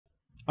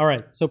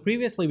Alright, so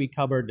previously we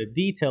covered the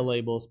detail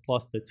labels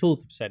plus the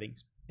tooltip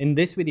settings. In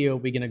this video,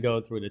 we're going to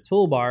go through the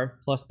toolbar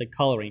plus the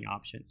coloring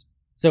options.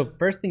 So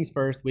first things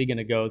first, we're going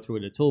to go through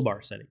the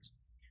toolbar settings.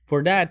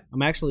 For that,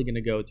 I'm actually going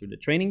to go to the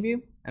training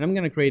view and I'm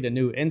going to create a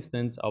new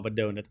instance of a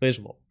donut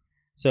visual.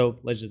 So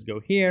let's just go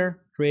here,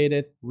 create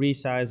it,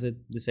 resize it,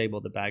 disable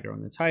the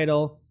background and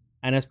title.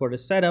 And as for the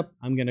setup,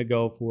 I'm going to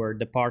go for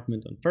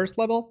department on first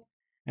level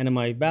and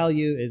my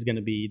value is going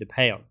to be the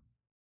payout.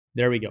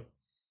 There we go.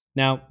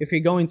 Now, if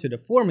you go into the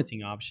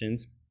formatting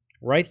options,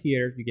 right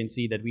here, you can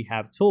see that we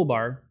have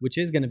toolbar, which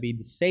is going to be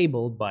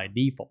disabled by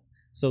default.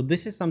 So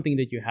this is something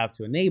that you have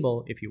to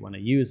enable if you want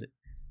to use it.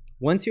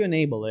 Once you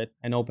enable it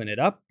and open it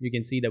up, you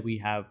can see that we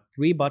have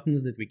 3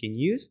 buttons that we can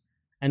use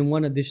and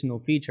 1 additional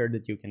feature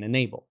that you can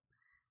enable.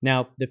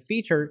 Now, the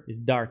feature is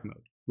dark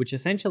mode, which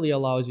essentially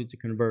allows you to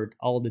convert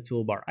all the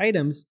toolbar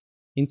items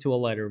into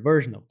a lighter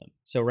version of them.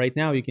 So right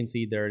now you can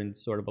see they're in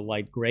sort of a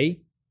light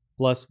gray.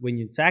 Plus, when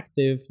it's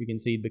active, you can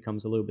see it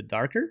becomes a little bit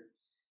darker.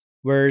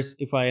 Whereas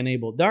if I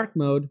enable dark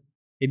mode,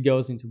 it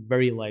goes into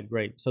very light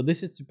gray. So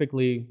this is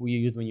typically we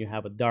use when you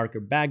have a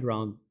darker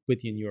background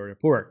within your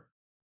report.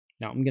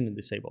 Now I'm going to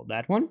disable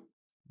that one.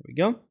 There we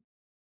go.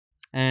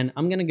 And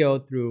I'm going to go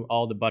through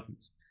all the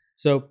buttons.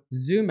 So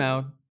zoom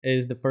out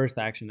is the first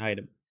action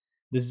item.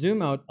 The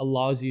zoom out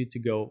allows you to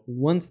go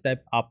 1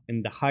 step up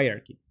in the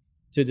hierarchy.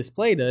 To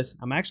display this,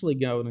 I'm actually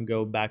going to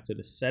go back to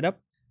the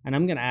setup. And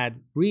I'm going to add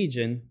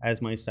region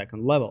as my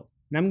second level.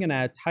 And I'm going to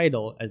add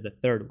title as the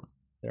third one.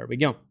 There we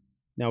go.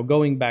 Now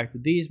going back to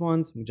these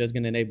ones, I'm just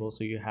going to enable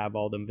so you have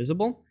all them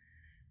visible.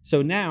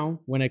 So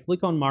now when I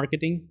click on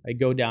marketing, I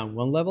go down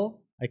 1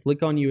 level. I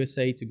click on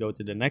USA to go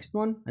to the next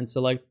one and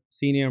select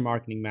Senior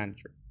Marketing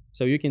Manager.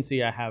 So you can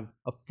see I have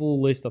a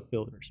full list of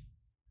filters.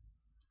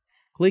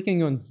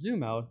 Clicking on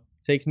zoom out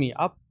takes me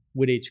up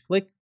with each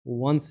click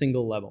 1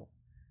 single level.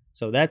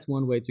 So that's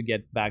one way to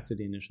get back to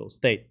the initial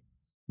state.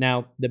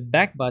 Now, the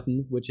back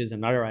button, which is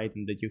another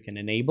item that you can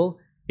enable,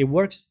 it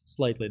works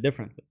slightly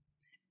differently.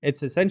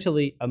 It's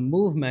essentially a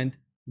movement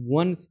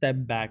 1 step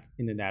back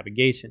in the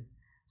navigation.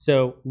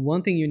 So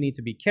one thing you need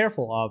to be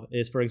careful of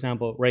is, for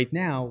example, right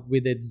now we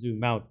did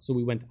zoom out, so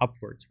we went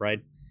upwards, right?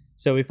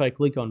 So if I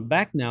click on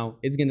back now,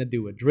 it's going to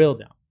do a drill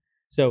down.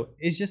 So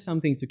it's just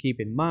something to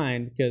keep in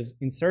mind because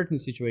in certain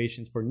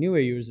situations for newer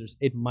users,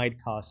 it might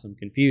cause some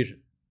confusion.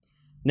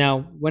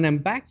 Now, when I'm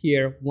back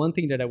here, one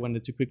thing that I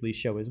wanted to quickly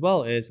show as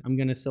well is I'm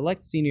going to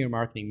select Senior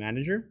Marketing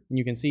Manager, and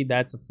you can see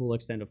that's a full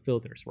extent of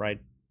filters, right?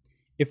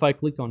 If I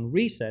click on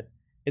Reset,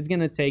 it's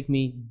going to take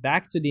me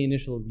back to the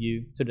initial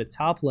view to the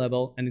top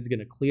level, and it's going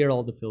to clear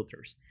all the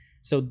filters.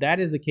 So that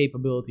is the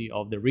capability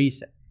of the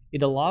Reset.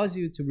 It allows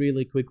you to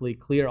really quickly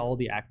clear all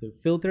the active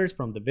filters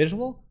from the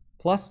visual,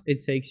 plus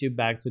it takes you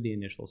back to the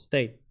initial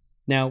state.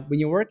 Now, when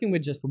you're working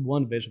with just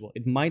one visual,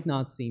 it might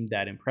not seem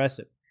that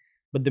impressive.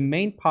 But the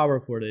main power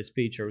for this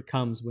feature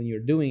comes when you're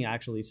doing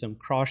actually some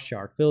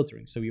cross-chart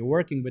filtering. So you're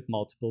working with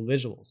multiple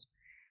visuals.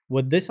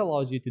 What this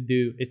allows you to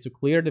do is to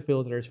clear the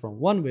filters from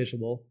one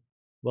visual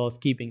whilst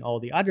keeping all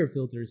the other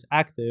filters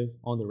active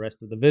on the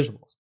rest of the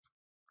visuals.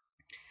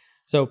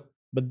 So,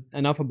 but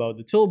enough about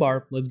the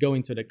toolbar, let's go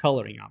into the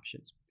coloring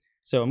options.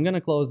 So I'm going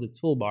to close the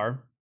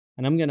toolbar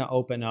and I'm going to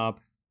open up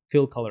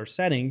fill color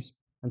settings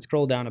and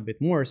scroll down a bit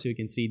more so you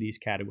can see these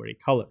category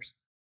colors.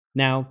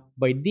 Now,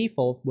 by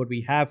default, what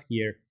we have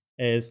here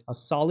is a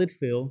solid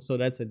fill, so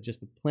that's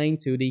just a plain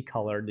 2D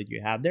color that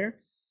you have there.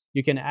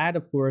 You can add,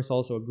 of course,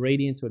 also a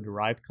gradient to a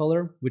derived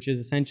color, which is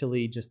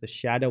essentially just a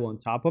shadow on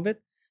top of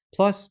it.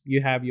 Plus,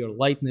 you have your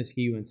lightness,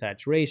 hue, and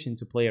saturation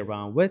to play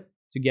around with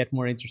to get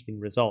more interesting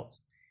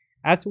results.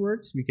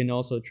 Afterwards, you can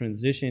also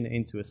transition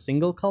into a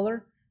single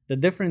color. The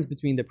difference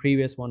between the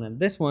previous one and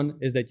this one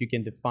is that you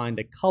can define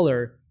the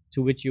color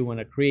to which you want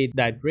to create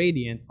that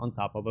gradient on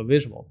top of a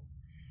visual.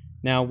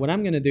 Now, what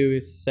I'm going to do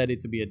is set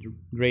it to be a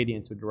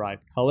gradient to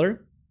derived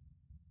color.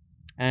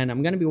 And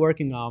I'm going to be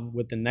working on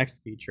with the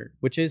next feature,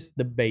 which is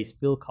the base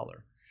fill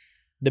color.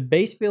 The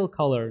base fill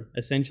color,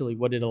 essentially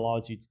what it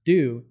allows you to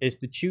do is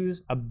to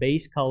choose a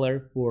base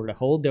color for the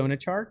whole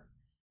donut chart,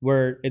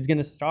 where it's going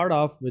to start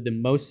off with the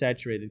most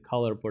saturated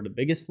color for the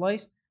biggest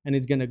slice, and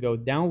it's going to go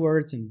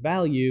downwards in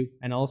value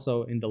and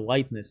also in the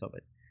lightness of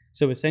it.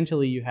 So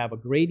essentially you have a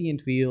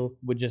gradient fill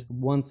with just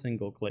 1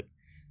 single click.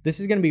 This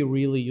is going to be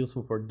really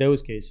useful for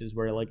those cases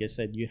where, like I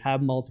said, you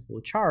have multiple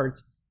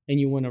charts and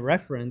you want to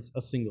reference a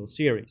single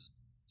series.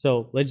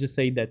 So let's just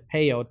say that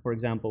payout, for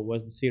example,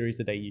 was the series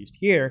that I used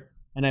here,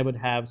 and I would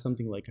have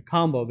something like a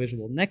combo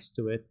visual next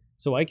to it,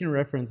 so I can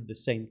reference the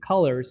same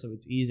color so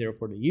it's easier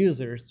for the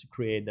users to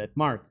create that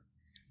mark.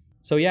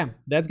 So yeah,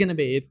 that's going to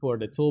be it for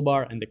the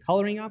toolbar and the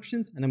coloring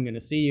options, and I'm going to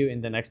see you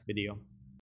in the next video.